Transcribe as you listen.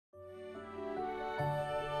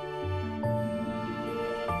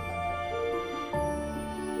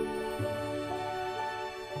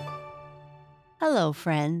Hello,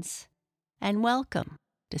 friends, and welcome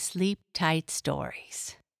to Sleep Tight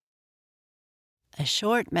Stories, a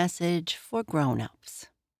short message for grown-ups.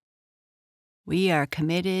 We are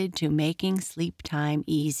committed to making sleep time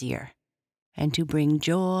easier and to bring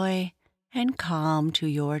joy and calm to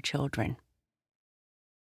your children.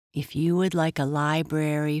 If you would like a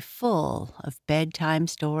library full of bedtime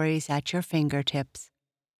stories at your fingertips,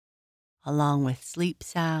 along with sleep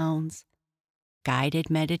sounds, guided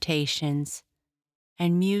meditations,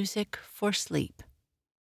 and music for sleep,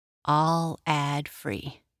 all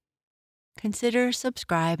ad-free, consider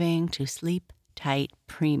subscribing to Sleep Tight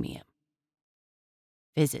Premium.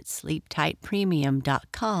 Visit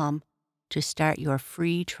sleeptightpremium.com to start your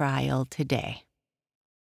free trial today.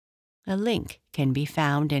 A link can be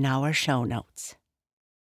found in our show notes.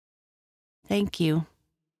 Thank you.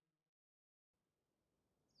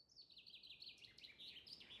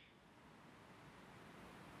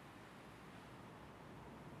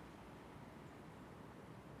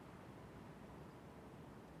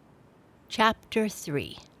 Chapter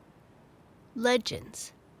 3: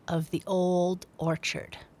 Legends of the Old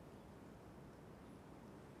Orchard.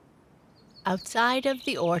 Outside of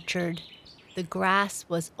the orchard, the grass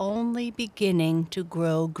was only beginning to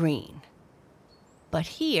grow green. But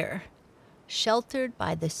here, sheltered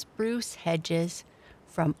by the spruce hedges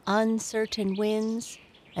from uncertain winds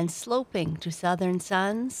and sloping to southern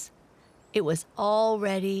suns, it was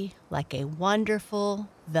already like a wonderful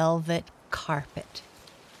velvet carpet.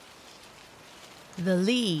 The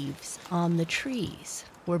leaves on the trees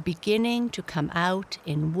were beginning to come out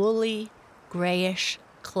in woolly, grayish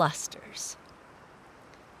clusters.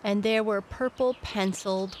 And there were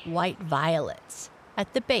purple-penciled white violets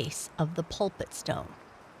at the base of the pulpit stone.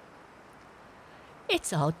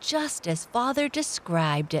 "It's all just as Father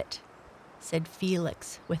described it," said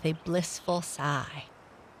Felix with a blissful sigh.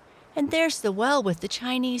 "And there's the well with the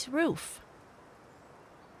Chinese roof."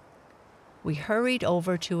 We hurried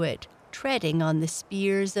over to it, treading on the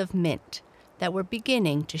spears of mint that were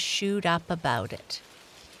beginning to shoot up about it.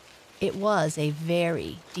 It was a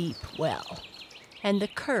very deep well, and the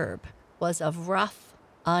curb was of rough,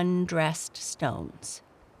 undressed stones.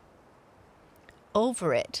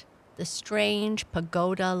 Over it, the strange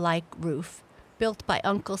pagoda-like roof built by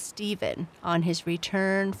Uncle Stephen on his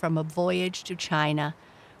return from a voyage to China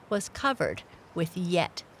was covered with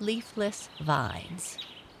yet leafless vines.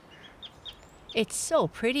 "It's so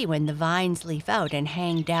pretty when the vines leaf out and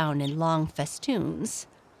hang down in long festoons,"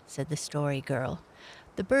 said the Story Girl.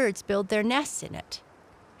 "The birds build their nests in it.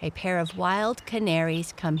 A pair of wild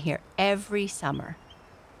canaries come here every summer.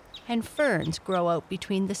 And ferns grow out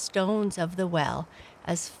between the stones of the well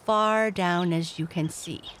as far down as you can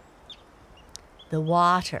see. The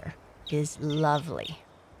water is lovely."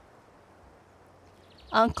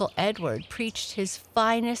 Uncle Edward preached his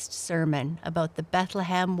finest sermon about the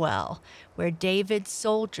Bethlehem well, where David's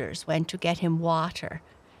soldiers went to get him water,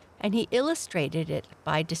 and he illustrated it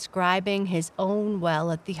by describing his own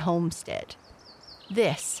well at the homestead,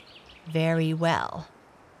 this very well,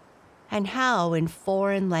 and how in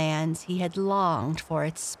foreign lands he had longed for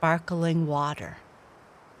its sparkling water.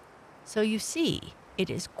 So you see, it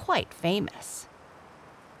is quite famous.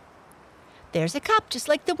 "There's a cup just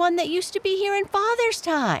like the one that used to be here in Father's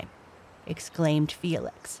time," exclaimed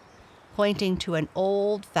Felix, pointing to an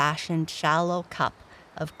old-fashioned shallow cup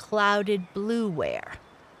of clouded blueware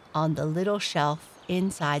on the little shelf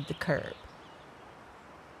inside the curb.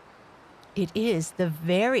 "It is the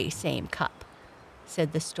very same cup,"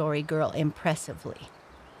 said the Story Girl impressively.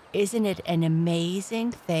 "Isn't it an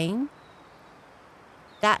amazing thing?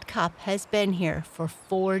 That cup has been here for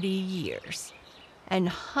 40 years, and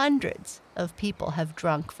hundreds of people have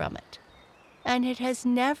drunk from it, and it has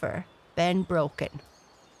never been broken.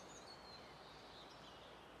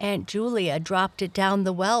 Aunt Julia dropped it down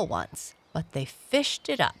the well once, but they fished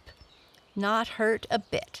it up, not hurt a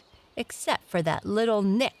bit, except for that little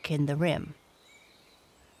nick in the rim.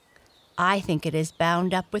 I think it is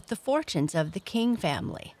bound up with the fortunes of the King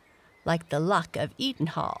family, like the luck of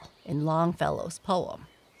Edenhall in Longfellow's poem.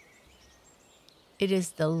 It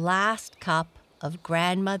is the last cup of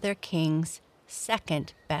Grandmother King's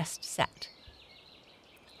second best set.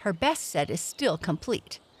 Her best set is still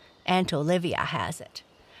complete. Aunt Olivia has it.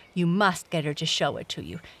 You must get her to show it to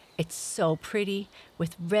you. It's so pretty,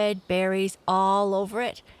 with red berries all over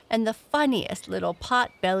it, and the funniest little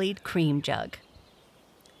pot-bellied cream jug.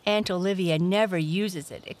 Aunt Olivia never uses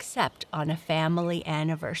it except on a family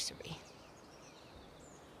anniversary."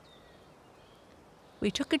 We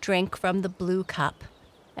took a drink from the blue cup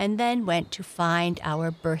and then went to find our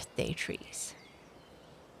birthday trees.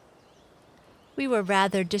 We were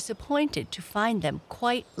rather disappointed to find them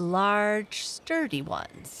quite large, sturdy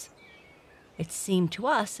ones. It seemed to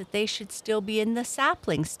us that they should still be in the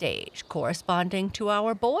sapling stage, corresponding to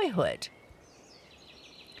our boyhood.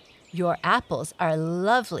 "Your apples are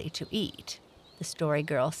lovely to eat," the Story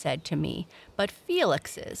Girl said to me, "but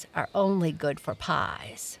Felix's are only good for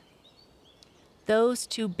pies. Those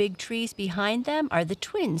two big trees behind them are the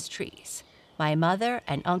twins' trees, my mother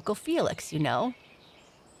and Uncle Felix, you know.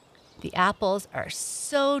 The apples are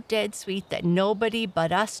so dead sweet that nobody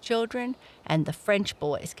but us children and the French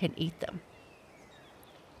boys can eat them.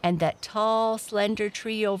 And that tall, slender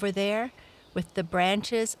tree over there, with the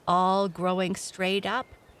branches all growing straight up,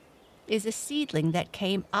 is a seedling that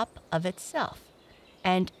came up of itself,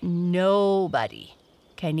 and nobody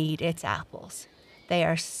can eat its apples. They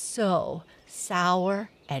are so sour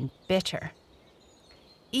and bitter.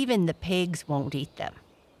 Even the pigs won't eat them.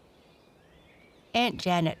 Aunt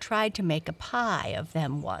Janet tried to make a pie of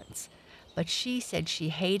them once, but she said she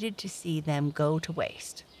hated to see them go to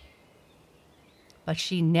waste. But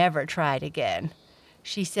she never tried again.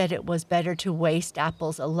 She said it was better to waste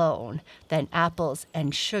apples alone than apples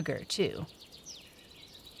and sugar, too.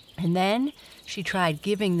 And then she tried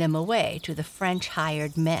giving them away to the French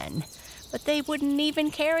hired men, but they wouldn't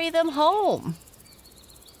even carry them home.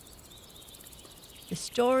 The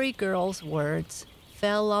Story Girl's words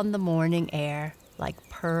fell on the morning air like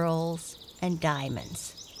pearls and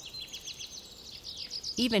diamonds.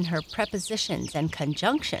 Even her prepositions and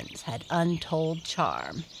conjunctions had untold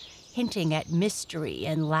charm, hinting at mystery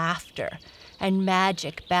and laughter and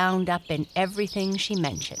magic bound up in everything she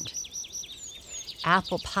mentioned.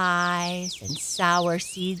 Apple pies and sour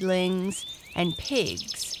seedlings and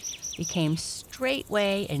pigs became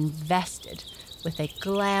straightway invested with a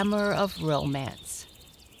glamour of romance.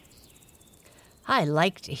 "I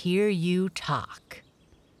like to hear you talk,"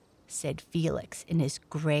 said Felix in his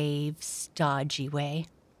grave, stodgy way.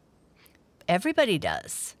 "Everybody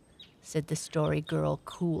does," said the Story Girl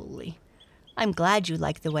coolly. "I'm glad you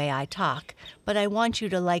like the way I talk, but I want you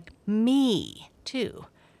to like me, too,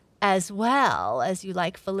 as well as you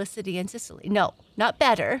like Felicity and Cicely. No, not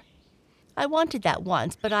better. I wanted that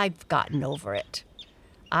once, but I've gotten over it.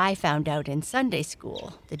 I found out in Sunday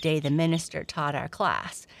school, the day the minister taught our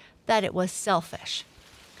class, that it was selfish.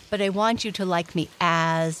 But I want you to like me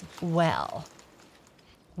as well."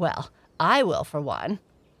 "Well, I will for one,"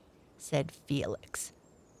 said Felix.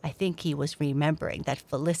 I think he was remembering that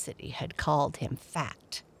Felicity had called him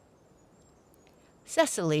fat.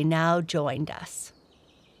 Cecily now joined us.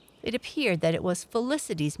 It appeared that it was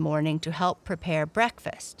Felicity's morning to help prepare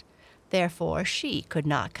breakfast. Therefore, she could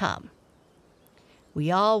not come.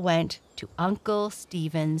 We all went to Uncle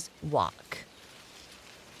Stephen's walk.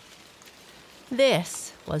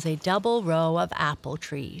 This was a double row of apple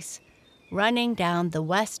trees running down the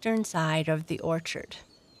western side of the orchard.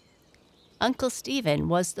 Uncle Stephen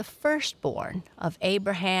was the firstborn of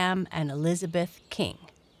Abraham and Elizabeth King.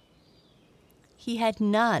 He had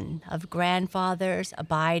none of grandfather's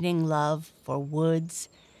abiding love for woods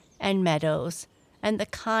and meadows and the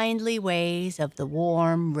kindly ways of the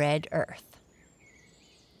warm red earth.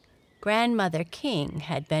 Grandmother King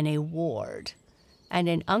had been a ward, and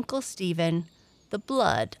in Uncle Stephen, the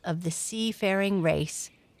blood of the seafaring race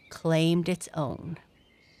claimed its own.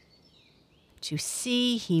 To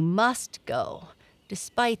sea he must go,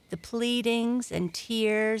 despite the pleadings and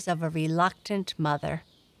tears of a reluctant mother.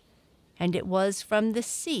 And it was from the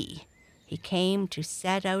sea he came to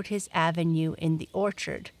set out his avenue in the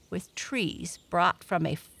orchard with trees brought from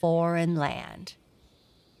a foreign land.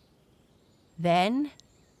 Then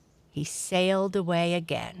he sailed away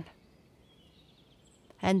again,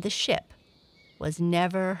 and the ship was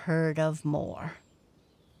never heard of more.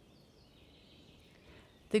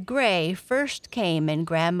 The gray first came in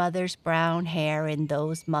Grandmother's brown hair in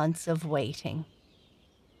those months of waiting.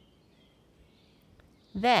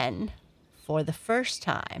 Then, for the first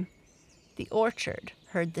time, the orchard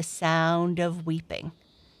heard the sound of weeping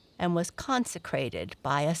and was consecrated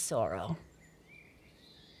by a sorrow.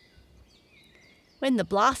 "When the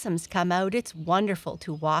blossoms come out, it's wonderful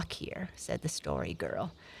to walk here," said the Story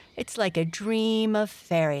Girl. "It's like a dream of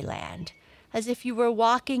fairyland, as if you were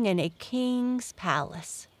walking in a king's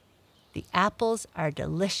palace. The apples are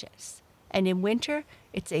delicious, and in winter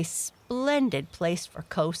it's a splendid place for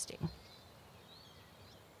coasting."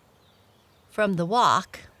 From the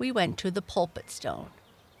walk, we went to the Pulpit Stone,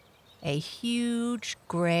 a huge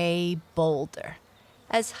gray boulder,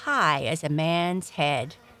 as high as a man's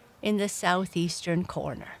head, in the southeastern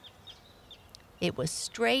corner. It was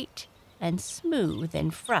straight and smooth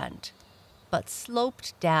in front, but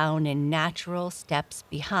sloped down in natural steps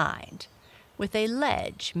behind, with a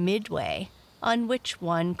ledge midway on which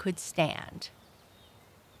one could stand.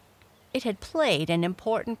 It had played an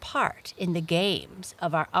important part in the games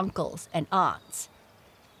of our uncles and aunts,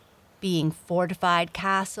 being fortified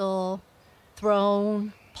castle,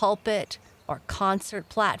 throne, pulpit, or concert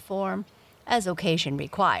platform, as occasion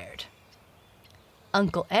required.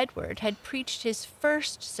 Uncle Edward had preached his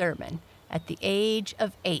first sermon at the age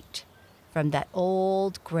of 8 from that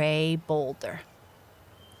old gray boulder.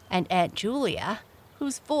 And Aunt Julia,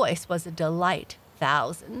 whose voice was a delight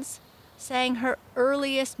thousands, sang her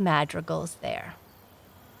earliest madrigals there.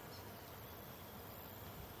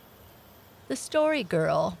 The Story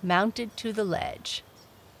Girl mounted to the ledge,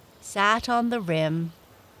 sat on the rim,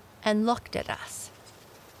 and looked at us.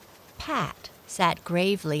 Pat sat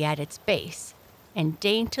gravely at its base and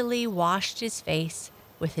daintily washed his face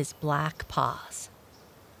with his black paws.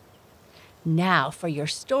 "Now for your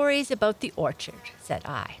stories about the orchard," said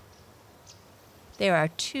I. "There are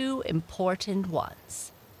 2 important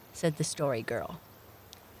ones," said the Story Girl.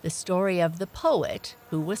 "The story of the poet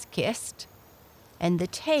who was kissed, and the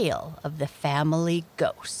tale of the family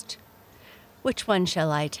ghost. Which one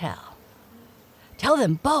shall I tell?" "Tell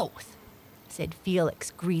them both," said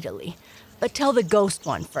Felix greedily, "but tell the ghost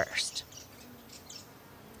one first."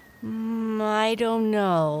 "I don't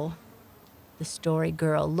know." The Story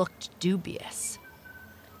Girl looked dubious.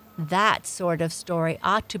 "That sort of story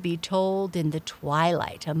ought to be told in the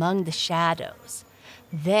twilight among the shadows.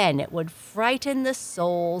 Then it would frighten the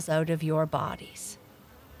souls out of your bodies."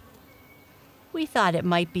 We thought it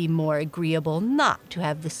might be more agreeable not to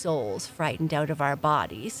have the souls frightened out of our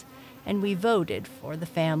bodies, and we voted for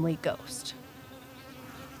the family ghost.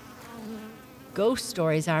 "Ghost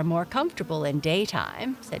stories are more comfortable in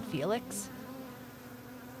daytime," said Felix.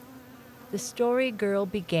 The Story Girl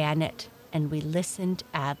began it, and we listened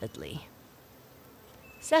avidly.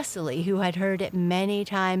 Cecily, who had heard it many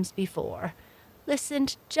times before,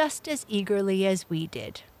 listened just as eagerly as we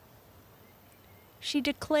did. She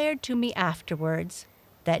declared to me afterwards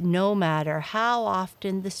that no matter how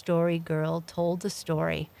often the Story Girl told the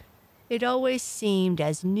story, it always seemed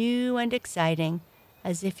as new and exciting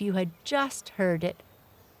as if you had just heard it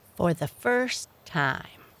for the first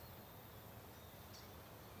time.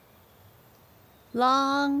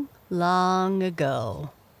 "Long, long ago,"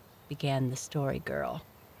 began the Story Girl,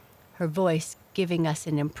 her voice giving us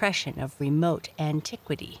an impression of remote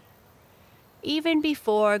antiquity. "Even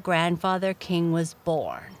before Grandfather King was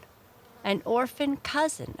born, an orphan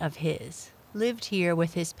cousin of his lived here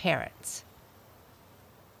with his parents.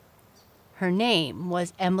 Her name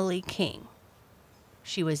was Emily King.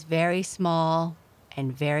 She was very small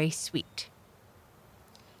and very sweet.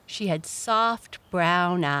 She had soft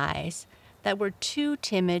brown eyes that were too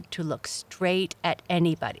timid to look straight at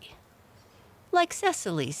anybody, like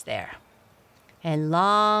Cecily's there, and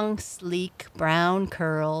long, sleek brown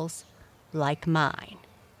curls like mine.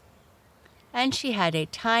 And she had a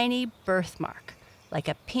tiny birthmark, like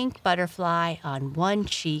a pink butterfly on one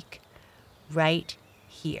cheek, right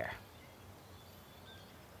here.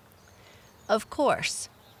 Of course,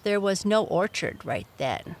 there was no orchard right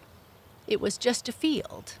then. It was just a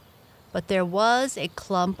field, but there was a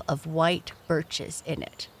clump of white birches in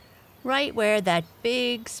it, right where that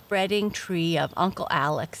big spreading tree of Uncle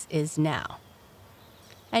Alex is now.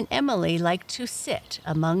 And Emily liked to sit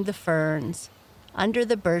among the ferns, under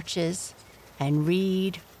the birches, and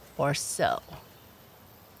read or sew.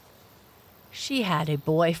 She had a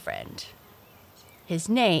boyfriend. His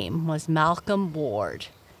name was Malcolm Ward,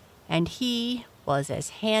 and he was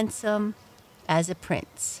as handsome as a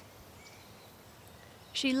prince.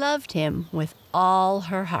 She loved him with all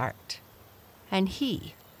her heart, and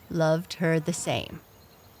he loved her the same.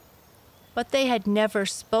 But they had never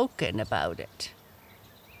spoken about it.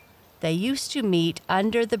 They used to meet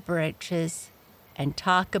under the birches and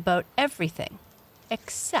talk about everything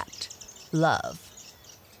except love.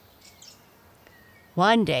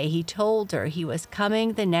 One day he told her he was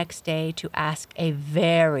coming the next day to ask a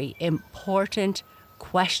very important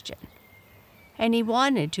question, and he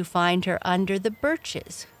wanted to find her under the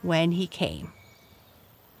birches when he came.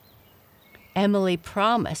 Emily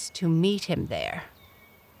promised to meet him there.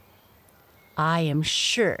 I am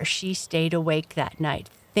sure she stayed awake that night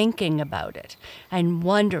thinking about it and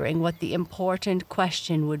wondering what the important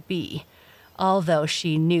question would be, although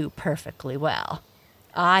she knew perfectly well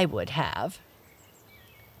I would have.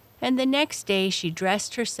 And the next day she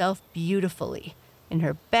dressed herself beautifully in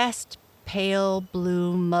her best pale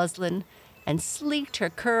blue muslin and sleeked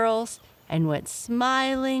her curls and went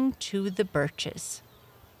smiling to the birches.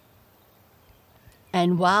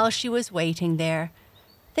 And while she was waiting there,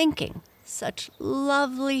 thinking such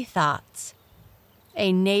lovely thoughts,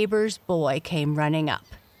 a neighbor's boy came running up.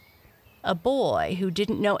 A boy who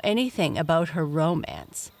didn't know anything about her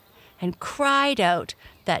romance, and cried out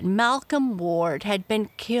that Malcolm Ward had been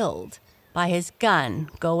killed by his gun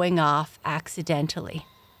going off accidentally.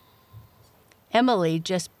 Emily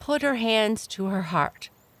just put her hands to her heart,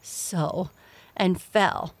 so, and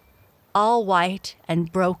fell, all white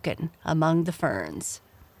and broken among the ferns.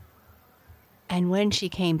 And when she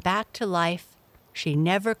came back to life, she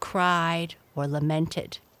never cried or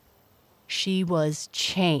lamented. She was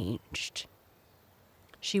changed.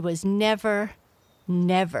 She was never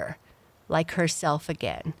like herself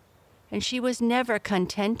again, and she was never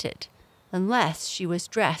contented unless she was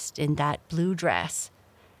dressed in that blue dress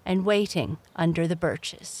and waiting under the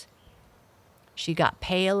birches. She got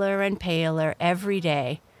paler and paler every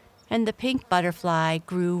day, and the pink butterfly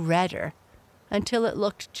grew redder until it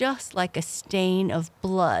looked just like a stain of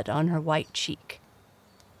blood on her white cheek.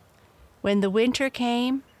 When the winter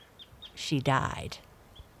came, she died.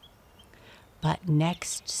 But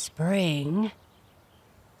next spring,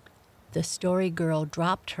 the Story Girl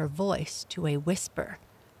dropped her voice to a whisper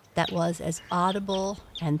that was as audible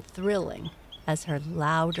and thrilling as her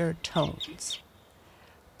louder tones.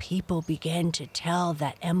 People began to tell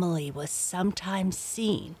that Emily was sometimes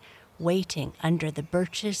seen waiting under the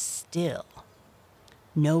birches still.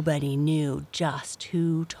 Nobody knew just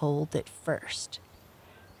who told it first,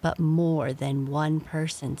 but more than one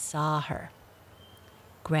person saw her.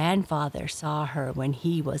 Grandfather saw her when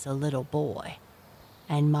he was a little boy,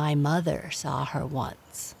 and my mother saw her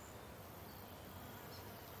once.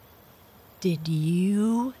 Did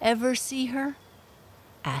you ever see her?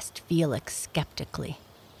 Asked Felix skeptically.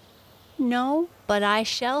 No, but I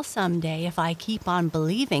shall someday if I keep on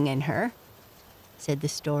believing in her, said the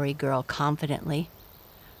Story Girl confidently.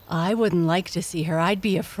 I wouldn't like to see her. I'd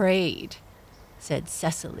be afraid, said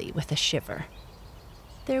Cecily with a shiver.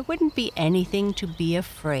 There wouldn't be anything to be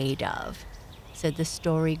afraid of, said the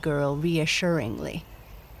Story Girl reassuringly.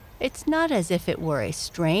 It's not as if it were a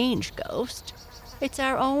strange ghost. It's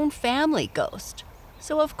our own family ghost,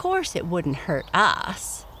 so of course it wouldn't hurt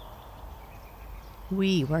us.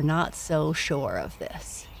 We were not so sure of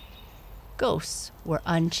this. Ghosts were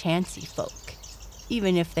unchancy folk,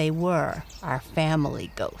 even if they were our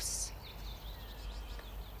family ghosts.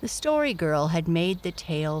 The Story Girl had made the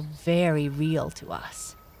tale very real to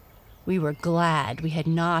us. We were glad we had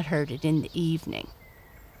not heard it in the evening.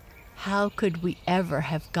 How could we ever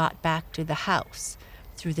have got back to the house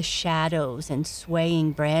through the shadows and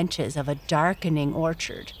swaying branches of a darkening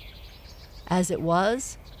orchard? As it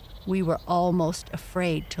was, we were almost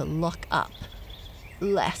afraid to look up,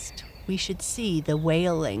 lest we should see the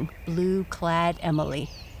wailing, blue-clad Emily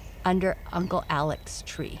under Uncle Alec's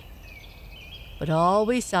tree. But all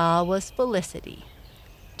we saw was Felicity,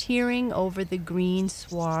 tearing over the green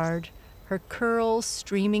sward, her curls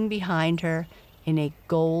streaming behind her in a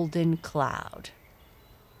golden cloud.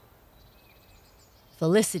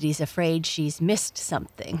 Felicity's afraid she's missed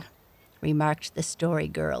something, remarked the Story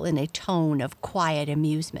Girl in a tone of quiet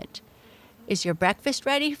amusement. Is your breakfast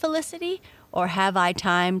ready, Felicity, or have I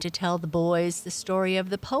time to tell the boys the story of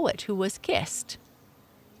the poet who was kissed?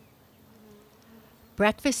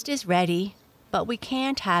 Breakfast is ready, but we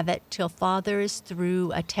can't have it till Father is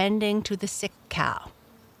through attending to the sick cow.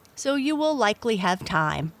 So you will likely have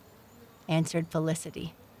time, answered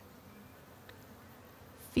Felicity.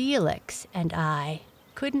 Felix and I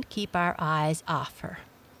couldn't keep our eyes off her.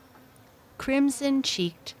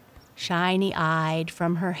 Crimson-cheeked, shiny-eyed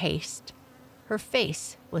from her haste, her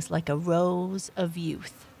face was like a rose of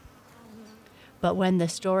youth. But when the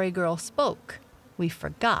Story Girl spoke, we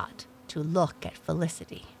forgot to look at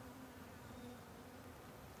Felicity.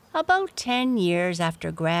 About 10 years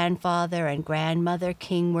after Grandfather and Grandmother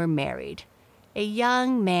King were married, a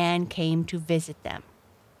young man came to visit them.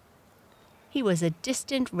 He was a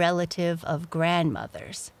distant relative of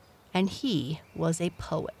Grandmother's, and he was a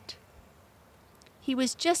poet. He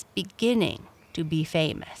was just beginning to be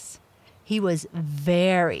famous. He was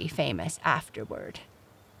very famous afterward.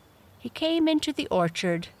 He came into the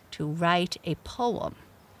orchard to write a poem,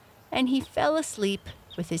 and he fell asleep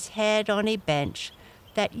with his head on a bench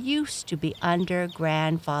that used to be under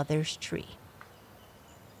Grandfather's tree.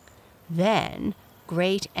 Then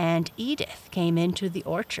Great Aunt Edith came into the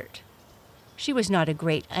orchard. She was not a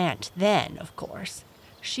great aunt then, of course.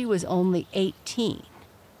 She was only 18,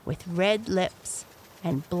 with red lips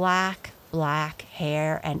and black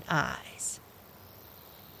hair and eyes.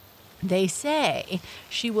 They say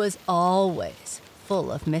she was always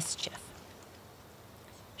full of mischief.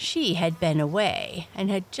 She had been away and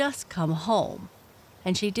had just come home,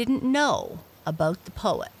 and she didn't know about the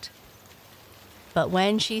poet. But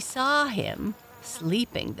when she saw him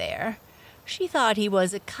sleeping there, she thought he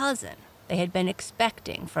was a cousin they had been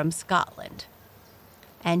expecting from Scotland.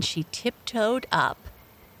 And she tiptoed up,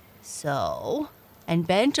 so, and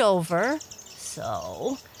bent over,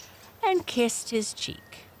 so, and kissed his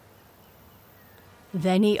cheek.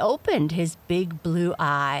 Then he opened his big blue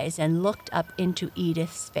eyes and looked up into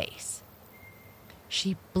Edith's face.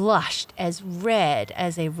 She blushed as red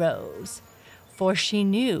as a rose, for she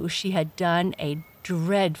knew she had done a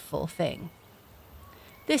dreadful thing.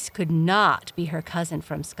 This could not be her cousin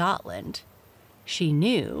from Scotland. She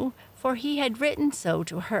knew, for he had written so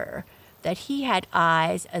to her, that he had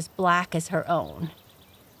eyes as black as her own.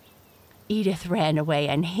 Edith ran away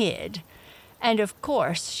and hid, and of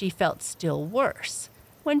course she felt still worse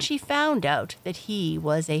when she found out that he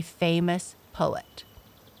was a famous poet.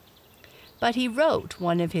 But he wrote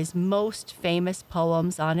one of his most famous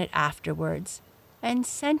poems on it afterwards and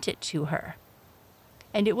sent it to her,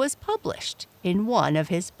 and it was published in one of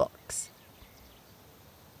his books.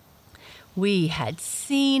 We had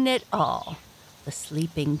seen it all: the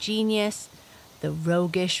sleeping genius, the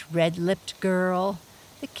roguish red-lipped girl,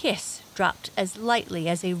 the kiss dropped as lightly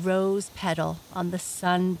as a rose petal on the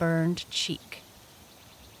sunburned cheek.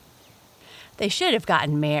 "They should have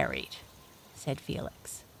gotten married," said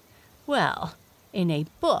Felix. "Well, in a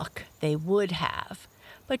book they would have,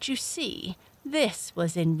 but you see, this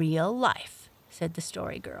was in real life," said the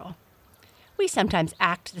Story Girl. "We sometimes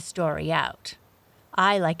act the story out.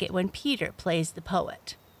 I like it when Peter plays the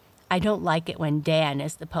poet. I don't like it when Dan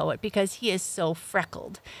is the poet because he is so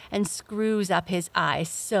freckled and screws up his eyes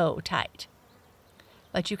so tight.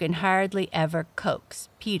 But you can hardly ever coax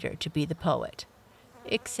Peter to be the poet,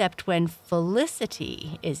 except when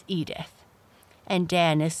Felicity is Edith, and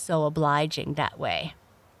Dan is so obliging that way."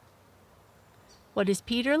 "What is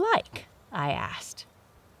Peter like?" I asked.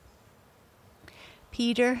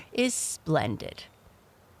 "Peter is splendid.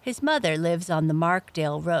 His mother lives on the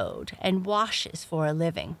Markdale Road and washes for a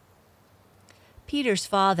living. Peter's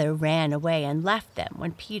father ran away and left them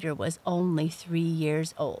when Peter was only 3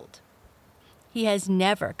 years old. He has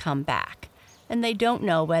never come back, and they don't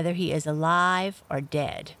know whether he is alive or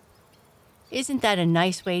dead. Isn't that a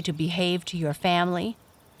nice way to behave to your family?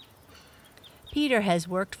 Peter has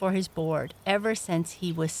worked for his board ever since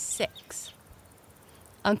he was 6.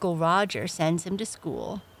 Uncle Roger sends him to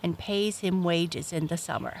school and pays him wages in the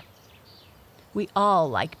summer. We all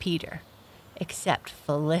like Peter, except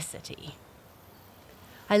Felicity."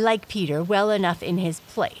 "I like Peter well enough in his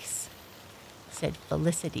place," said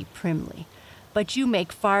Felicity primly, "but you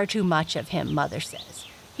make far too much of him, Mother says.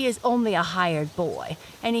 He is only a hired boy,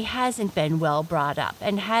 and he hasn't been well brought up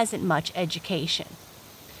and hasn't much education.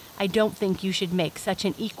 I don't think you should make such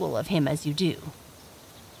an equal of him as you do."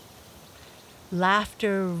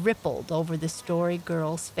 Laughter rippled over the Story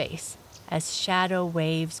Girl's face as shadow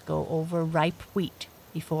waves go over ripe wheat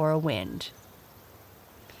before a wind.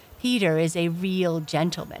 "Peter is a real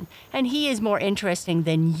gentleman, and he is more interesting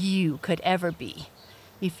than you could ever be,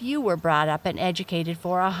 if you were brought up and educated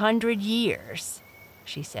for 100 years,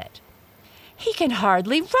 she said. "He can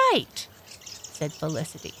hardly write," said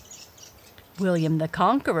Felicity. "William the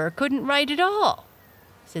Conqueror couldn't write at all,"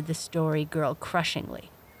 said the Story Girl crushingly.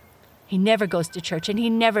 "He never goes to church and he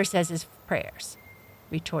never says his prayers,"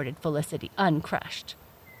 retorted Felicity, uncrushed.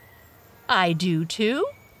 "I do too,"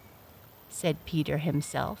 said Peter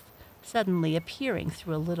himself, suddenly appearing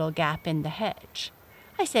through a little gap in the hedge.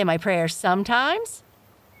 "I say my prayers sometimes."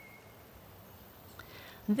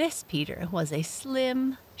 This Peter was a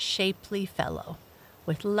slim, shapely fellow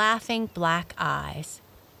with laughing black eyes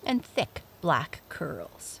and thick black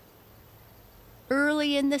curls.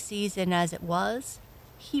 Early in the season as it was,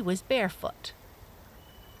 he was barefoot.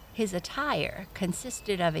 His attire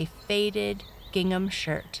consisted of a faded gingham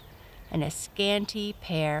shirt and a scanty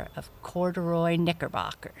pair of corduroy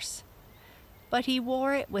knickerbockers, but he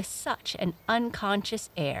wore it with such an unconscious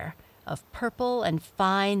air of purple and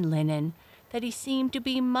fine linen that he seemed to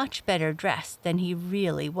be much better dressed than he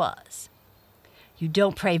really was. "You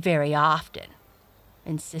don't pray very often,"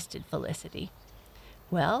 insisted Felicity.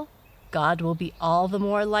 "Well, God will be all the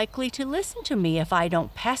more likely to listen to me if I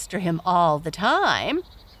don't pester him all the time,"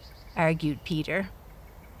 argued Peter.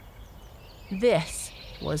 This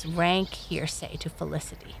was rank hearsay to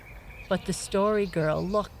Felicity, but the Story Girl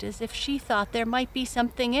looked as if she thought there might be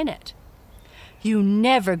something in it. "You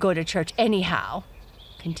never go to church anyhow,"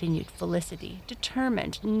 continued Felicity,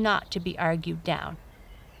 determined not to be argued down.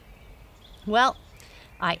 "Well,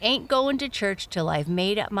 I ain't going to church till I've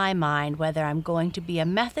made up my mind whether I'm going to be a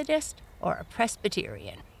Methodist or a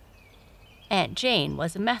Presbyterian." Aunt Jane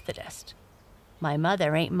was a Methodist. My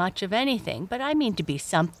mother ain't much of anything, but I mean to be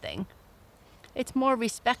something. It's more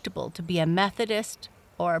respectable to be a Methodist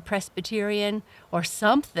or a Presbyterian or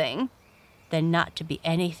something than not to be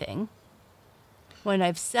anything. When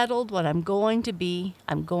I've settled what I'm going to be,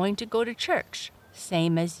 I'm going to go to church,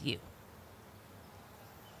 same as you.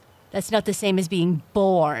 That's not the same as being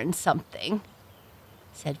born something,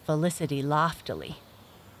 said Felicity loftily.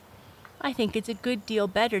 I think it's a good deal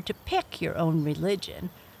better to pick your own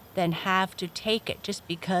religion than have to take it just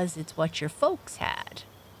because it's what your folks had,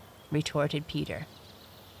 retorted Peter.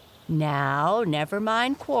 Now, never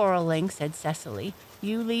mind quarreling, said Cecily.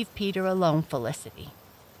 You leave Peter alone, Felicity.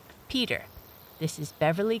 Peter, this is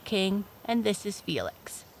Beverly King, and this is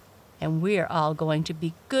Felix. And we're all going to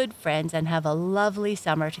be good friends and have a lovely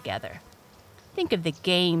summer together. Think of the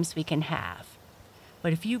games we can have.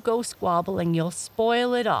 But if you go squabbling, you'll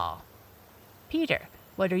spoil it all. Peter,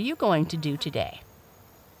 what are you going to do today?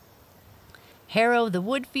 Harrow the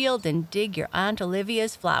wood field and dig your Aunt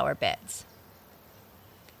Olivia's flower beds.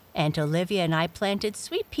 Aunt Olivia and I planted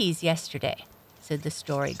sweet peas yesterday, said the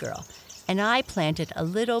Story Girl, and I planted a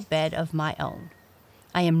little bed of my own.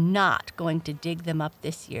 I am not going to dig them up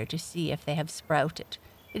this year to see if they have sprouted.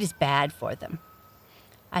 It is bad for them.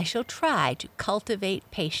 I shall try to cultivate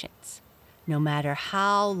patience, no matter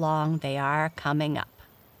how long they are coming up.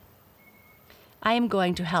 I am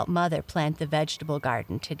going to help Mother plant the vegetable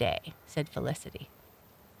garden today, said Felicity.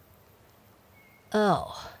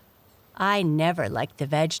 Oh, I never liked the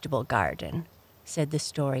vegetable garden, said the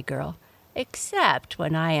Story Girl, except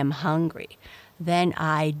when I am hungry. Then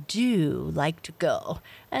I do like to go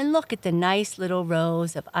and look at the nice little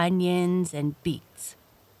rows of onions and beets.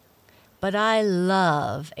 But I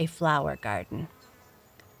love a flower garden.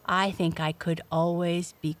 I think I could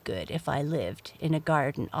always be good if I lived in a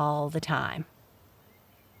garden all the time.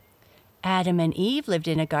 Adam and Eve lived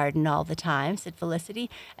in a garden all the time, said Felicity,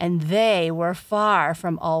 and they were far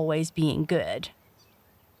from always being good.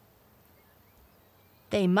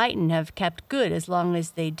 They mightn't have kept good as long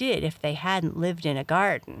as they did if they hadn't lived in a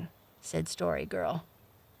garden, said Story Girl.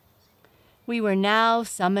 We were now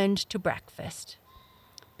summoned to breakfast.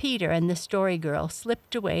 Peter and the Story Girl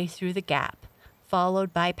slipped away through the gap,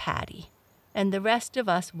 followed by Patty, and the rest of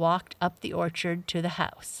us walked up the orchard to the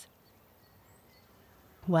house.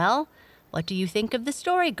 Well, what do you think of the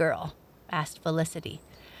Story Girl? Asked Felicity.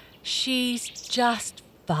 She's just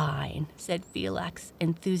fine, said Felix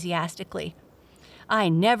enthusiastically. I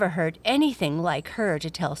never heard anything like her to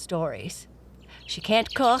tell stories. She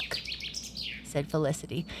can't cook, said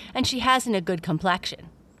Felicity, and she hasn't a good complexion.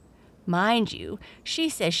 Mind you, she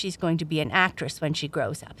says she's going to be an actress when she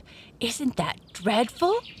grows up. Isn't that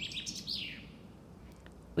dreadful?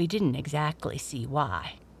 We didn't exactly see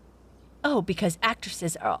why. Oh, because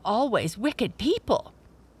actresses are always wicked people,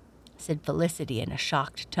 said Felicity in a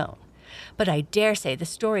shocked tone. But I dare say the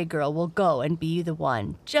Story Girl will go and be the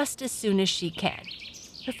one just as soon as she can.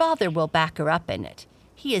 Her father will back her up in it.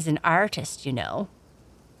 He is an artist, you know.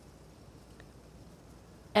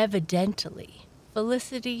 Evidently,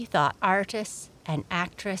 Felicity thought artists and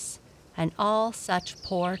actress and all such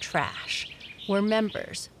poor trash were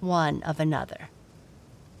members one of another.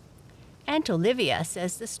 Aunt Olivia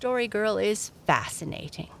says the Story Girl is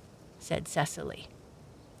fascinating, said Cecily.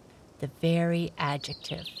 The very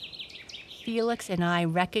adjective. Felix and I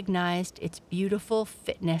recognized its beautiful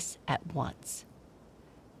fitness at once.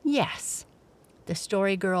 Yes, the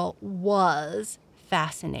Story Girl was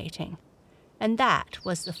fascinating, and that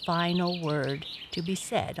was the final word to be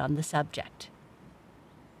said on the subject.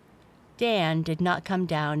 Dan did not come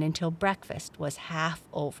down until breakfast was half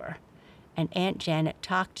over, and Aunt Janet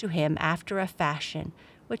talked to him after a fashion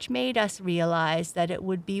which made us realize that it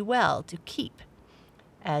would be well to keep,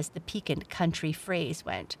 as the piquant country phrase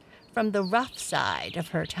went, from the rough side of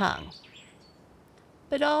her tongue.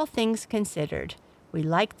 But all things considered, we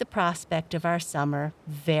liked the prospect of our summer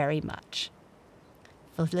very much.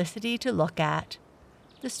 Felicity to look at,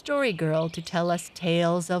 the Story Girl to tell us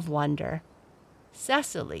tales of wonder,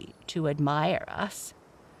 Cecily to admire us,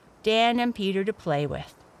 Dan and Peter to play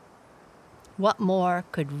with. What more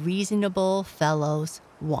could reasonable fellows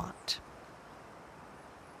want?